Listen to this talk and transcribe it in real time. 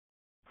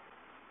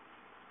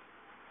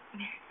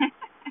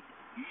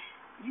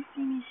You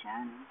see me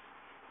shining.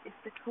 It's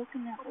the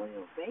coconut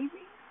oil, baby.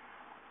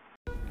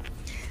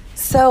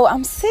 So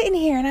I'm sitting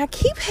here and I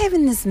keep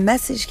having this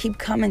message keep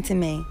coming to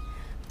me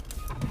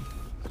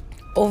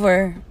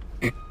over,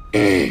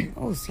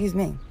 excuse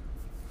me,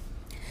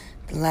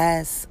 the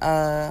last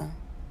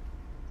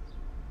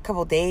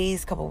couple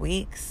days, couple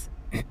weeks.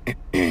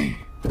 You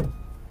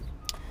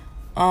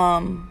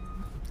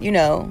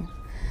know,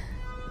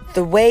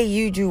 the way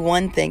you do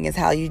one thing is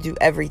how you do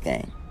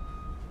everything.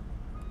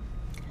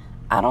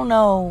 I don't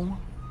know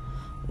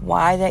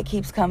why that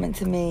keeps coming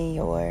to me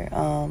or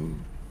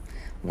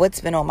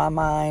what's been on my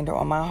mind or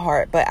on my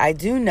heart, but I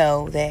do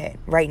know that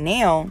right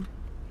now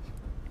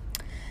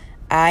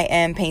I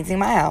am painting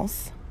my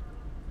house.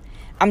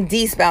 I'm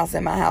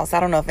de-spousing my house. I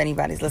don't know if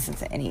anybody's listened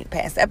to any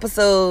past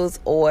episodes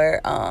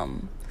or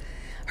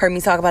heard me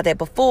talk about that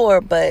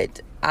before,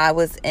 but I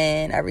was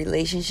in a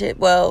relationship,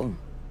 well,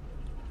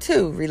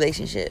 2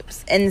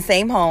 relationships in the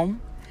same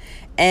home,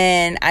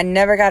 and I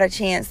never got a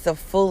chance to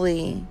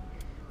fully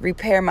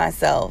repair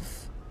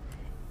myself,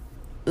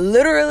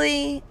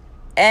 literally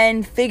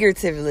and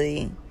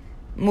figuratively,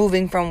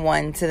 moving from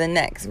one to the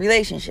next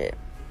relationship.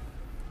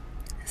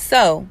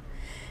 So,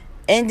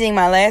 ending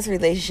my last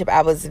relationship,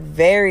 I was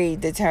very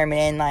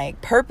determined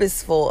and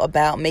purposeful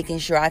about making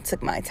sure I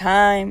took my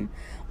time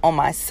on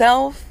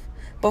myself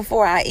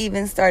before I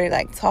even started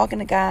talking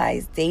to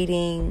guys,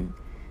 dating,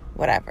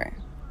 whatever.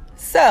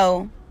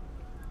 So,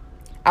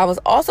 I was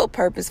also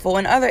purposeful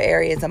in other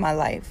areas of my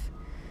life.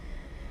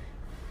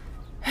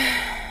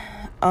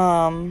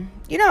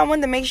 I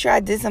wanted to make sure I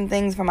did some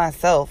things for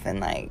myself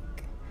and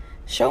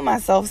show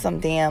myself some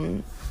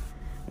damn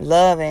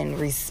love and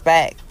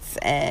respect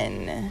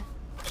and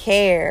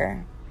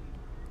care,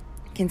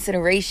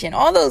 consideration,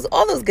 all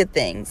those good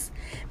things.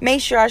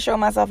 Make sure I show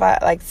myself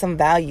some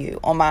value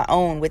on my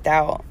own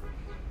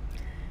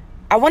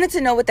I wanted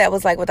to know what that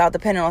was like without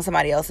depending on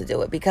somebody else to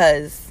do it,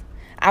 because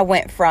I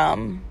went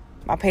from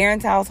my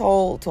parents'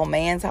 household to a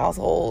man's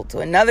household to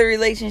another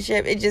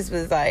relationship. It just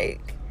was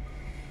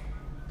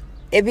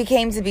it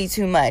became to be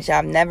too much.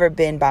 I've never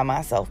been by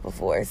myself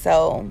before.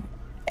 So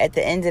at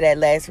the end of that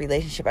last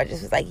relationship, I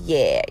just was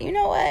yeah, you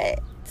know what?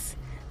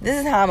 This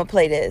is how I'm going to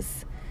play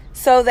this.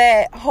 So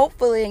that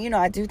hopefully,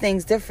 I do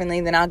things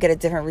differently, then I'll get a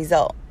different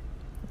result.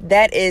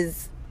 That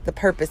is the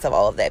purpose of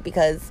all of that.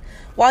 Because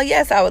while,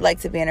 yes, I would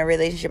like to be in a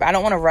relationship, I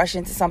don't want to rush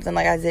into something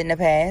like I did in the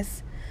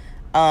past.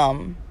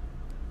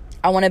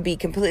 I want to be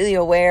completely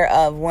aware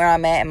of where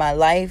I'm at in my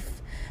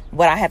life,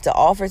 what I have to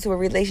offer to a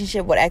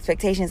relationship, what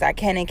expectations I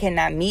can and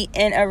cannot meet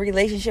in a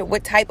relationship,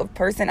 what type of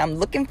person I'm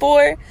looking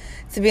for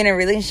to be in a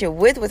relationship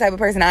with, what type of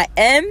person I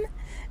am.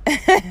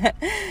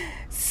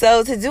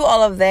 So to do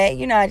all of that,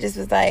 I just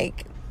was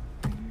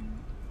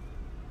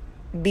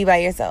be by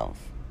yourself.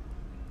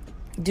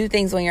 Do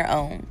things on your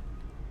own.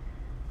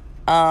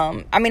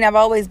 I've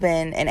always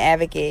been an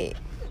advocate,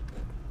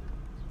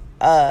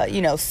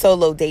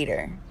 solo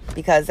dater,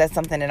 because that's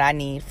something that I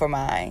need for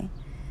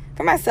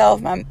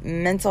myself, my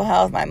mental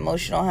health, my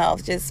emotional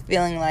health, just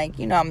feeling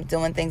I'm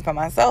doing things by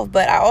myself.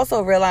 But I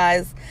also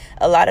realized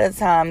a lot of the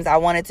times I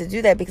wanted to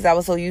do that because I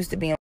was so used to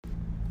being.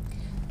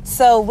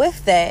 So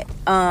with that,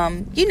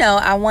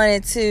 I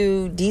wanted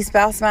to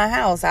de-spouse my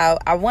house.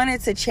 I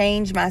wanted to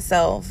change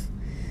myself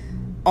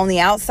on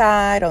the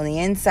outside, on the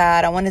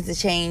inside. I wanted to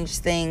change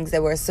things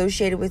that were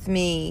associated with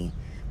me,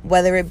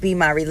 whether it be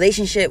my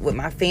relationship with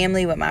my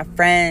family, with my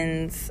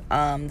friends,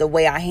 the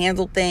way I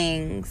handled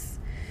things,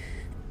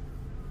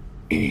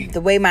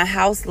 the way my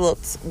house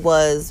looked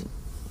was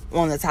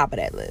on the top of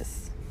that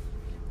list.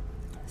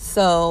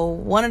 So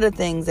one of the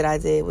things that I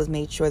did was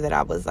make sure that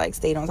I was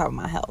stayed on top of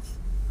my health.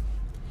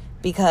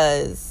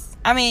 Because,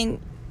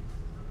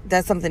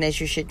 that's something that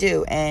you should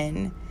do.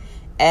 And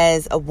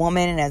as a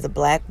woman and as a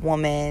black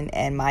woman,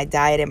 and my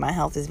diet and my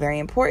health is very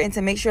important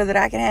to make sure that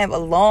I can have a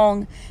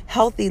long,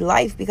 healthy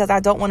life, because I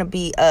don't want to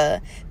be a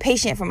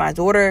patient for my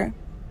daughter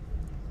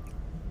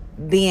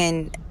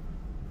being,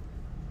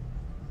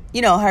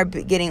 her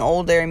getting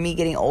older and me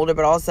getting older,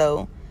 but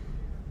also,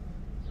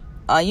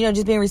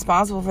 just being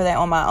responsible for that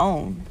on my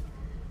own.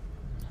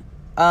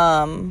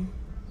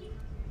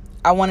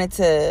 I wanted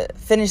to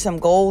finish some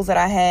goals that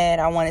I had.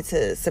 I wanted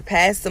to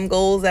surpass some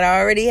goals that I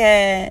already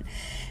had.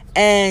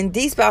 And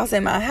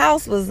de-spousing my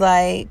house was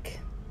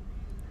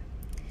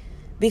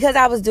because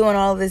I was doing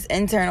all of this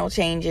internal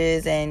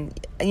changes, and,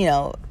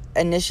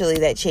 initially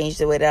that changed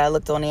the way that I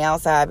looked on the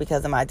outside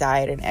because of my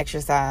diet and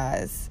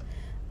exercise,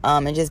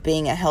 and just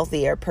being a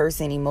healthier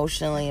person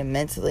emotionally and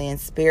mentally and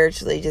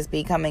spiritually, just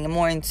becoming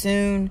more in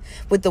tune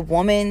with the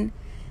woman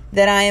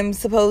that I am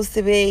supposed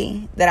to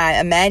be, that I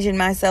imagine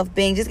myself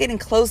being, just getting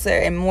closer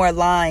and more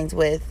aligned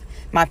with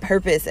my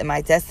purpose and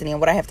my destiny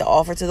and what I have to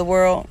offer to the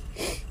world.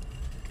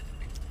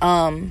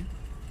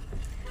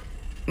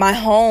 My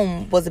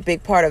home was a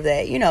big part of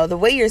that. The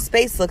way your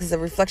space looks is a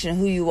reflection of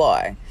who you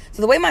are.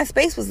 So the way my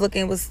space was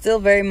looking was still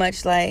very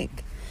much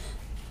like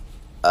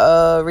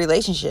a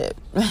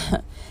relationship.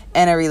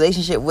 in a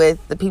relationship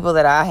with the people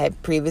that I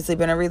had previously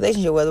been in a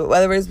relationship with,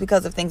 whether it's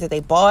because of things that they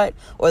bought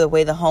or the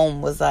way the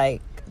home was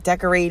like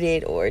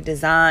decorated or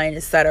designed,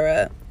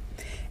 etc.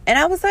 And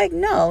I was like,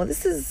 no,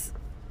 this is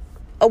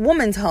a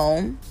woman's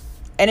home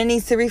and it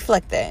needs to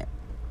reflect that.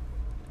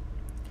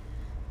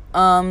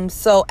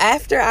 So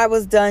after I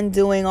was done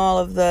doing all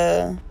of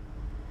the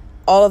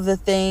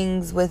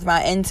things with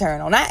my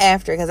internal, not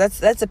after, because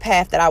that's a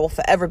path that I will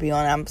forever be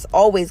on. I'm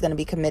always going to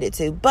be committed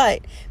to.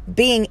 But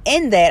being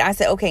in that, I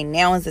said, okay,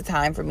 now is the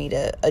time for me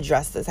to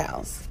address this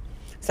house.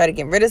 Started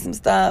getting rid of some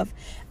stuff.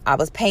 I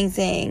was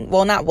painting.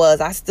 Well,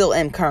 I still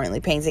am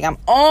currently painting. I'm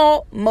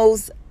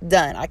almost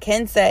done. I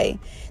can say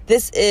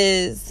this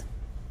is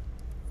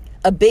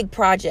a big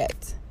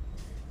project.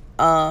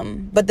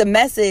 But the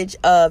message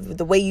of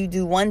the way you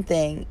do one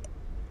thing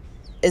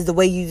is the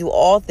way you do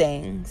all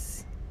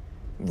things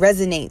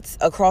resonates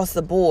across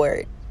the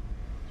board,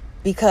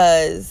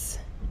 because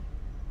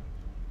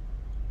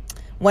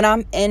when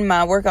I'm in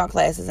my workout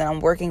classes and I'm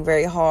working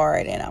very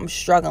hard and I'm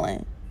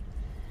struggling,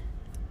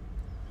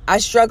 I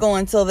struggle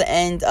until the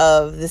end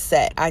of the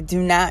set. I do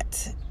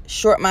not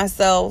short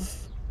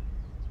myself.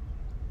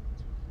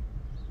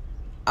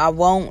 I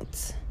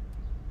won't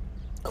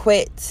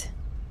quit.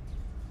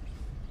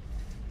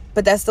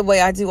 But that's the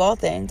way I do all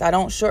things. I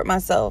don't short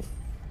myself.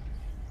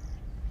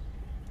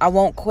 I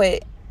won't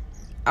quit.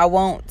 I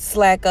won't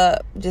slack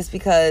up just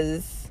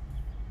because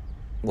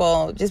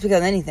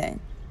anything.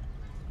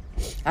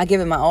 I give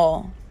it my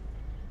all.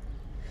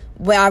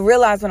 When I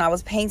realized when I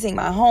was painting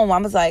my home, I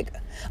was like,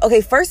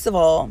 okay, first of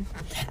all,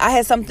 I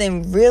had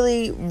something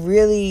really,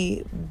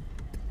 really,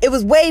 it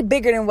was way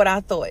bigger than what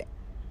I thought.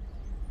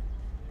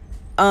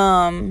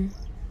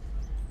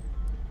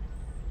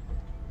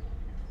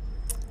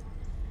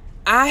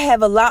 I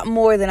have a lot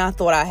more than I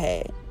thought I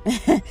had.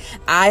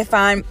 I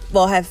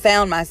have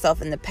found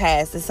myself in the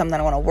past. It's something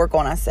I want to work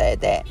on. I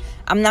said that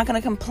I'm not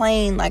going to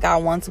complain like I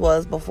once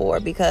was before,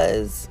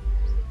 because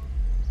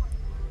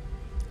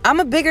I'm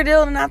a bigger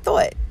deal than I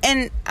thought.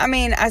 And I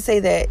mean, I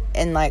say that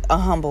in like a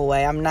humble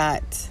way. I'm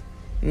not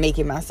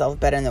making myself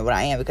better than what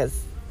I am,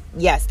 because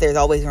yes, there's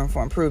always room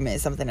for improvement.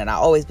 It's something that I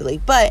always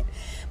believe. But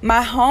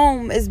my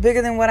home is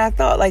bigger than what I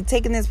thought. Like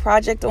taking this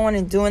project on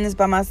and doing this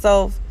by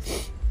myself.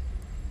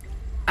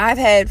 I've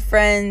had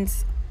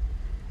friends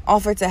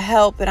offer to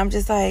help, and I'm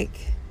just like,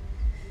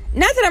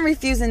 not that I'm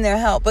refusing their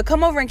help, but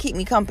come over and keep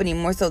me company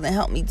more so than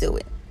help me do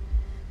it.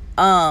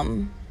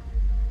 My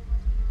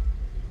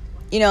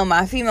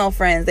female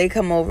friends, they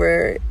come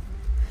over,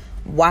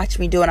 watch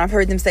me do it. I've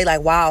heard them say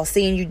like, wow,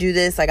 seeing you do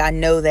this, like I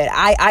know that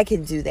I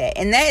can do that.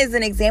 And that is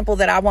an example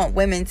that I want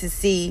women to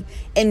see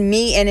in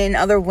me and in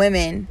other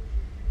women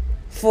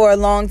for a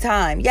long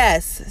time.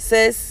 Yes,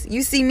 sis,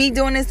 you see me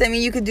doing this, I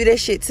mean, you could do that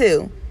shit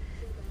too.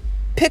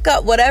 Pick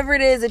up whatever it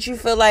is that you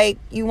feel like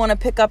you want to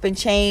pick up and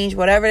change,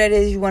 whatever that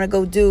is you want to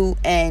go do,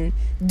 and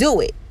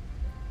do it.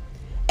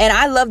 And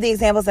I love the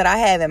examples that I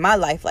have in my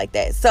life like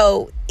that.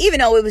 So even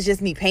though it was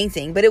just me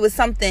painting, but it was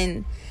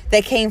something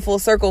that came full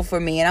circle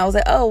for me. And I was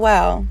like, oh,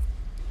 wow,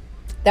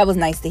 that was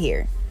nice to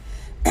hear.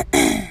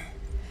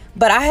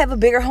 But I have a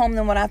bigger home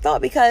than what I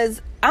thought,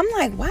 because I'm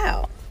like,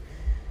 wow,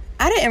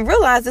 I didn't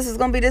realize this was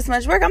going to be this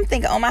much work. I'm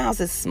thinking, oh, my house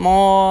is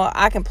small.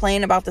 I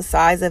complain about the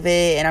size of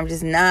it, and I'm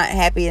just not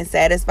happy and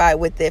satisfied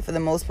with it for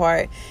the most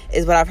part,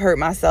 is what I've heard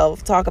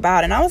myself talk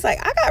about. And I was like,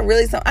 I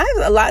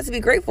have a lot to be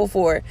grateful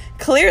for,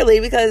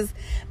 clearly, because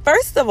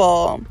first of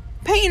all,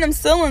 painting them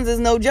ceilings is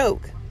no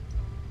joke.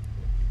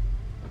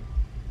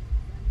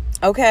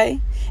 Okay?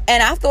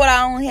 And I thought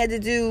I only had to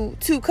do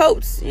 2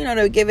 coats,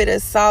 to give it a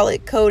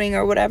solid coating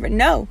or whatever.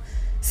 No.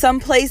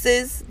 Some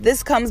places,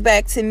 this comes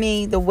back to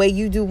me, the way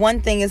you do one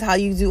thing is how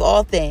you do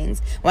all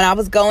things. When I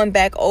was going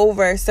back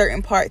over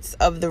certain parts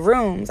of the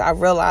rooms, I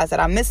realized that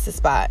I missed a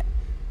spot.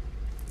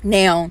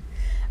 Now,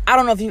 I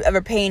don't know if you've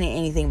ever painted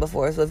anything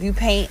before. So if you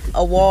paint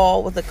a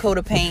wall with a coat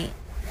of paint,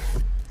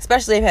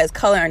 especially if it has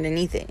color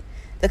underneath it,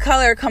 the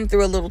color come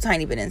through a little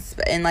tiny bit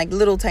in like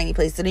little tiny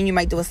places. So then you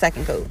might do a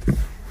second coat.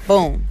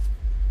 Boom.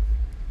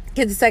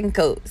 Get the second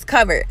coat. It's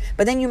covered.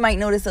 But then you might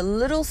notice a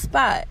little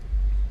spot.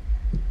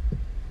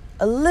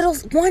 One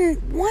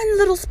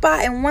little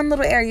spot in one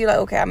little area. You're like,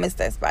 okay, I missed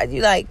that spot.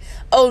 You're like,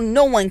 oh,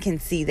 no one can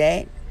see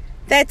that.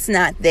 That's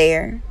not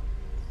there.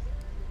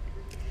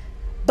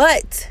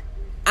 But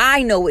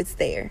I know it's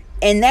there.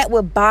 And that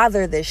would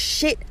bother the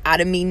shit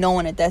out of me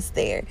knowing that that's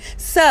there.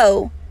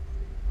 So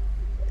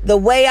the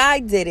way I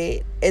did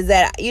it is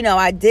that,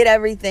 I did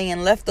everything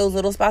and left those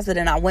little spots. But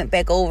then I went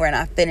back over and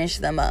I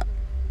finished them up.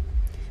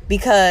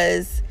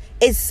 Because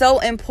it's so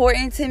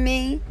important to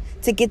me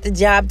to get the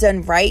job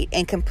done right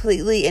and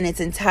completely in its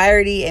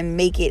entirety and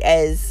make it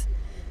as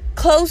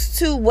close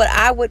to what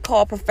I would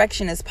call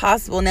perfection as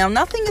possible. Now,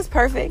 nothing is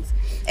perfect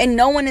and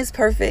no one is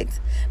perfect,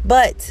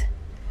 but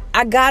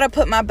I gotta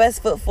put my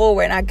best foot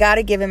forward and I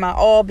gotta give it my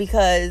all,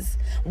 because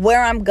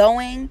where I'm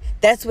going,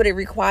 that's what it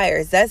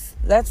requires.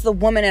 That's the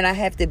woman that I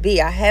have to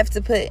be. I have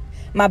to put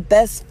my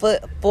best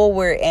foot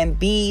forward and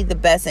be the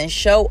best and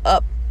show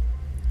up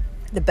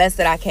the best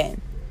that I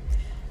can.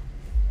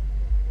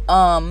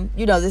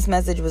 This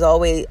message was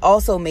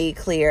also made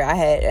clear. I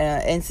had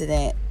an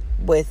incident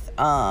with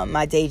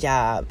my day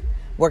job,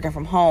 working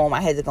from home.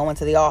 I had to go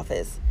into the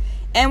office.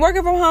 And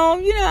working from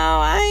home,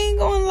 I ain't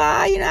gonna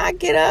lie, I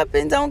get up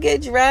and don't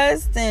get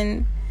dressed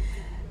and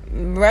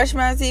brush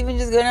my teeth and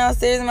just go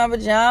downstairs in my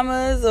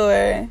pajamas,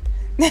 or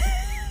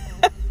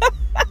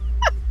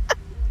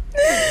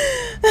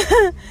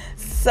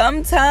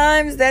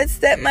sometimes that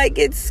step might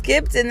get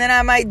skipped and then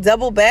I might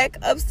double back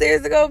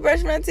upstairs to go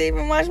brush my teeth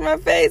and wash my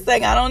face.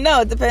 Like, I don't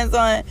know. It depends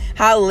on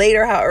how late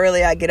or how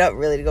early I get up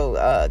really to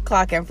go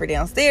clock in for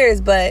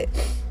downstairs. But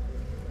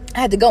I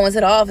had to go into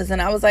the office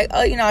and I was like,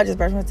 I'll just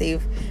brush my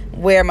teeth,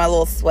 wear my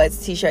little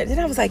sweats, t-shirt. Then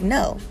I was like,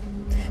 no,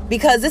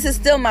 because this is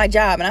still my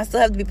job and I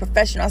still have to be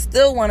professional. I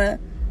still want to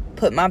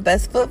put my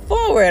best foot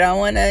forward. I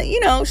want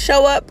to,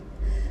 show up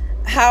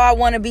how I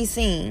want to be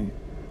seen.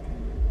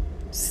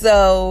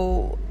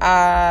 So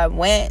I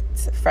went,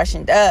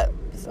 freshened up,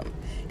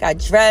 got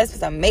dressed, put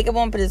some makeup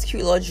on, put this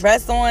cute little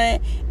dress on,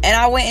 and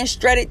I went and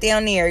strutted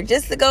down there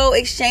just to go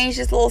exchange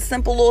this little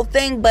simple little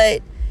thing.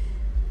 But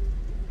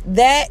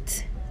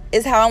that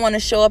is how I want to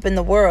show up in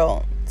the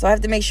world. So I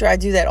have to make sure I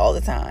do that all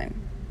the time.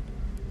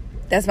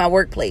 That's my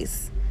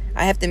workplace.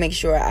 I have to make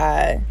sure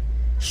I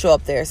show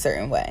up there a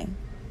certain way.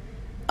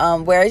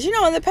 Whereas, in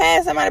the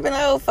past, I might have been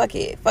like, oh, fuck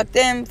it. Fuck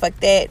them, fuck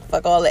that,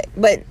 fuck all that.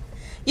 But,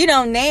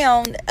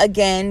 now,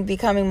 again,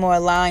 becoming more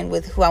aligned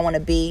with who I want to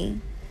be,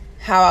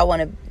 how I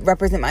want to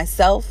represent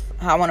myself,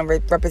 how I want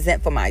to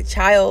represent for my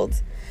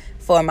child,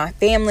 for my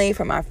family,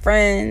 for my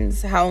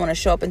friends, how I want to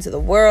show up into the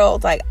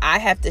world. Like, I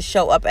have to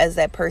show up as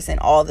that person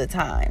all the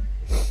time.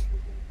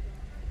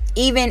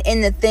 Even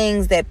in the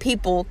things that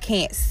people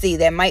can't see,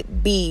 that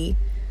might be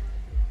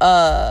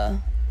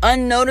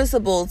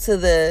unnoticeable to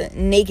the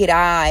naked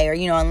eye, or,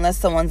 unless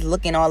someone's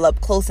looking all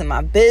up close in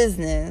my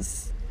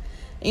business.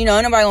 Ain't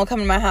nobody gonna come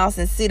to my house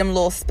and see them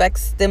little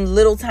specks, them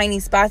little tiny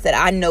spots that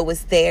I know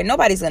is there.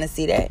 Nobody's gonna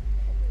see that.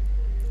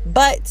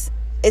 But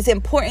it's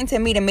important to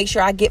me to make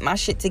sure I get my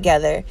shit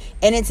together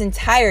in its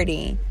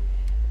entirety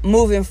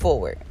moving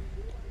forward.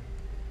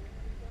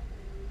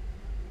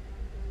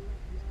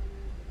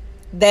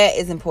 That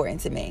is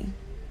important to me.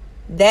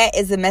 That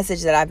is the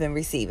message that I've been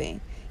receiving.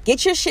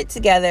 Get your shit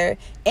together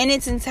in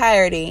its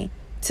entirety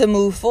to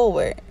move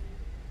forward.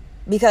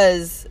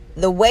 Because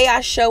the way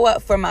I show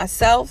up for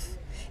myself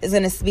is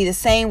going to be the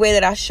same way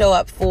that I show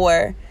up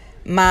for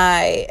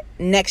my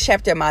next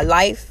chapter of my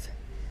life,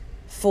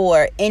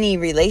 for any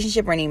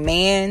relationship or any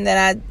man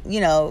that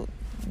I,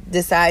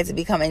 decide to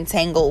become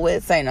entangled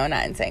with. Sorry, no,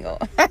 not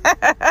entangled.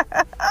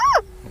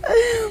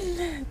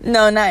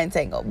 No, not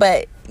entangled.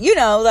 But,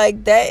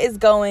 that is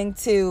going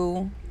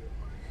to...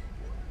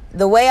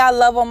 The way I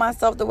love on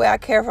myself, the way I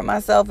care for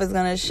myself is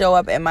going to show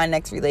up in my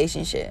next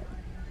relationship.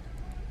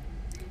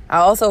 I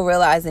also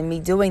realize in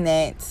me doing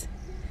that,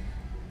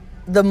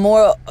 the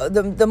more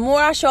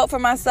I show up for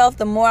myself,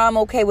 the more I'm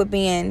okay with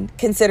being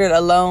considered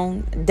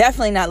alone.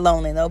 Definitely not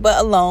lonely though, but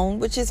alone,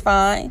 which is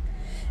fine.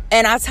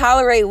 And I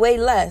tolerate way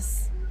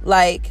less.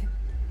 Like,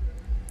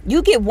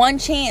 you get one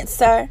chance,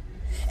 sir.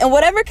 In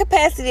whatever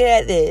capacity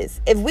that is.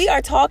 If we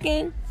are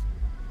talking,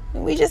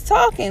 we just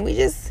talking. We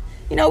just,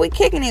 we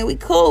kicking it. We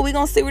cool. We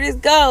gonna see where this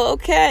go.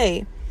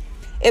 Okay.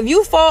 If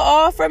you fall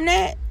off from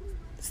that,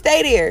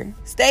 stay there.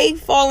 Stay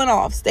falling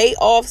off. Stay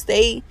off.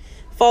 Stay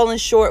falling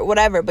short,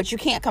 whatever, but you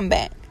can't come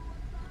back.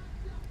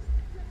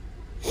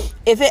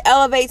 If it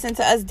elevates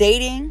into us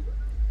dating,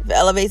 if it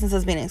elevates into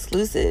us being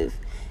exclusive,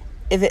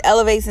 if it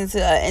elevates into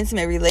an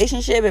intimate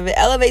relationship, if it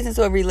elevates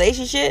into a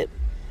relationship,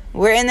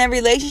 we're in that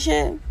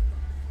relationship.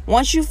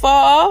 Once you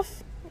fall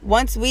off,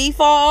 once we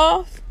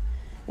fall off,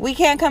 we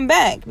can't come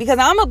back, because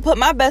I'm going to put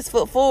my best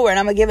foot forward and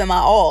I'm going to give it my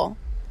all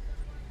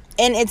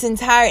in its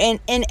entire,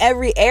 in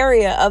every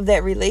area of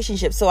that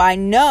relationship. So I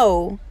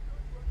know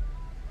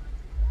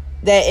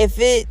that if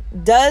it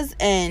does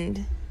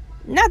end,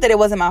 not that it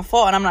wasn't my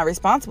fault and I'm not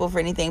responsible for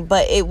anything,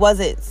 but it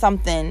wasn't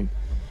something,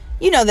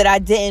 that I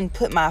didn't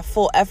put my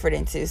full effort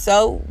into.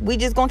 So we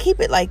just gonna keep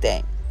it like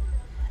that.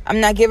 I'm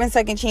not giving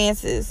second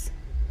chances.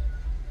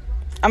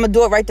 I'm gonna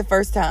do it right the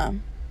first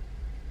time.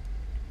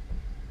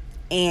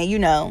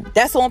 And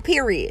that's on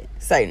period.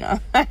 So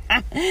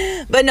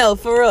but no,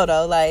 for real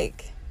though,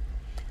 like,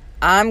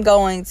 I'm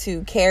going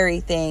to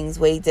carry things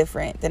way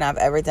different than I've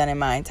ever done in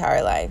my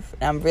entire life.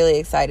 And I'm really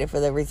excited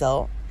for the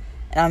result.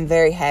 And I'm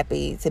very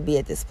happy to be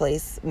at this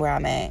place where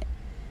I'm at.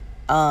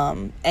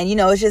 And,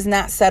 it's just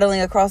not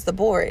settling across the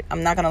board.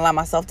 I'm not going to allow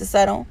myself to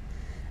settle.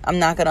 I'm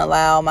not going to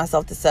allow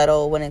myself to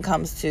settle when it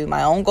comes to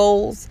my own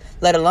goals,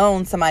 let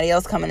alone somebody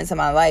else coming into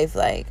my life.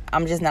 Like,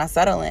 I'm just not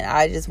settling.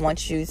 I just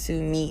want you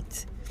to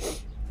meet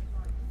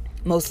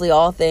mostly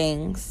all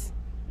things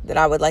that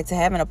I would like to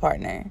have in a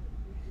partner.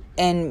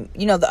 And,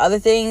 the other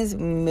things,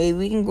 maybe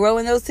we can grow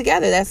in those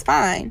together. That's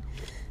fine.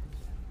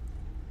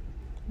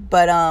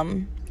 But,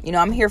 I'm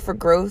here for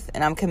growth,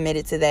 and I'm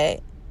committed to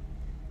that.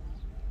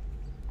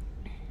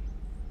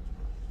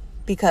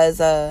 Because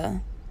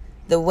the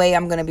way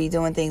I'm going to be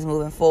doing things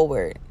moving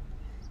forward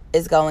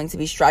is going to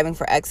be striving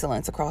for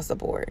excellence across the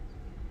board.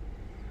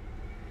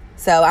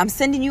 So I'm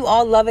sending you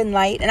all love and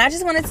light. And I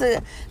just wanted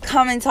to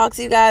come and talk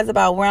to you guys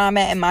about where I'm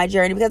at in my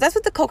journey, because that's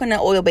what the Coconut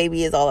Oil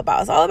Baby is all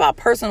about. It's all about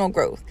personal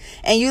growth.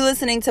 And you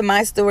listening to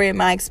my story and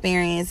my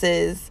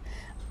experiences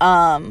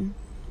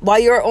while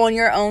you're on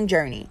your own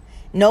journey.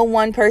 No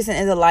one person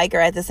is alike or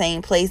at the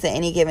same place at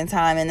any given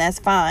time, and that's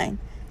fine.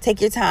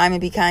 Take your time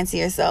and be kind to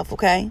yourself,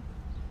 okay?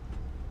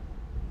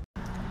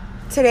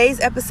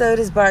 Today's episode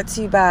is brought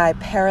to you by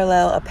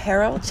Parallel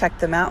Apparel. Check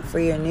them out for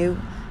your new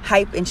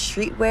hype and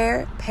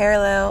streetwear.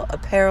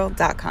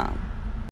 ParallelApparel.com.